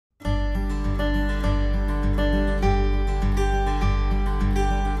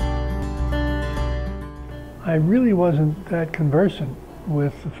I really wasn't that conversant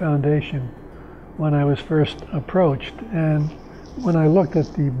with the foundation when I was first approached, and when I looked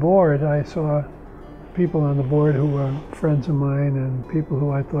at the board, I saw people on the board who were friends of mine and people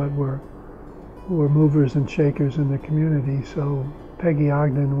who I thought were movers and shakers in the community. So Peggy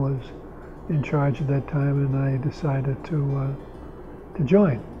Ogden was in charge at that time, and I decided to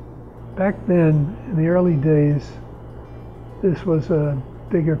join. Back then, in the early days, this was a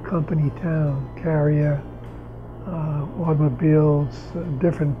bigger company town, Carrier, automobiles,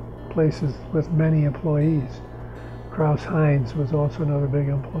 different places with many employees. Kraus-Heinz was also another big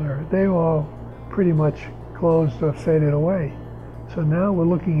employer. They all pretty much closed or faded away. So now we're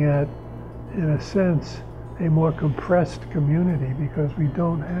looking at, in a sense, a more compressed community because we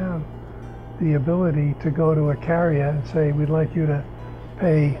don't have the ability to go to a Carrier and say, we'd like you to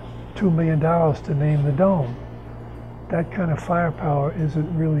pay $2 million to name the dome. That kind of firepower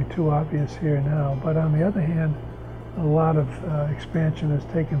isn't really too obvious here now. But on the other hand, a lot of expansion has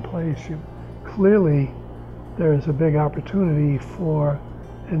taken place. Clearly, there is a big opportunity for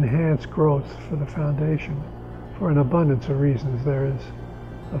enhanced growth for the foundation for an abundance of reasons. There is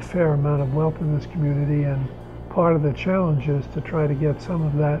a fair amount of wealth in this community, and part of the challenge is to try to get some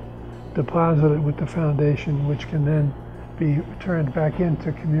of that deposited with the foundation, which can then be turned back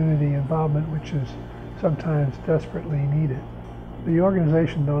into community involvement, which is sometimes desperately needed. The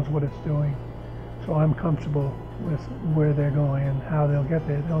organization knows what it's doing, so I'm comfortable with where they're going and how they'll get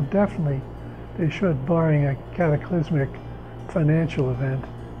there. They should, barring a cataclysmic financial event,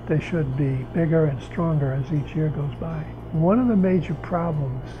 they should be bigger and stronger as each year goes by. One of the major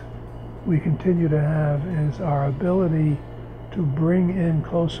problems we continue to have is our ability to bring in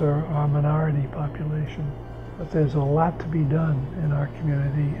closer our minority population. But there's a lot to be done in our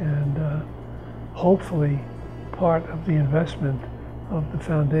community, and hopefully part of the investment of the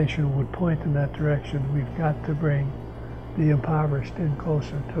foundation would point in that direction. We've got to bring the impoverished in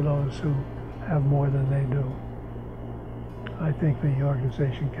closer to those who have more than they do. I think the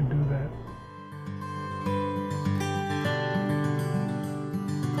organization can do that.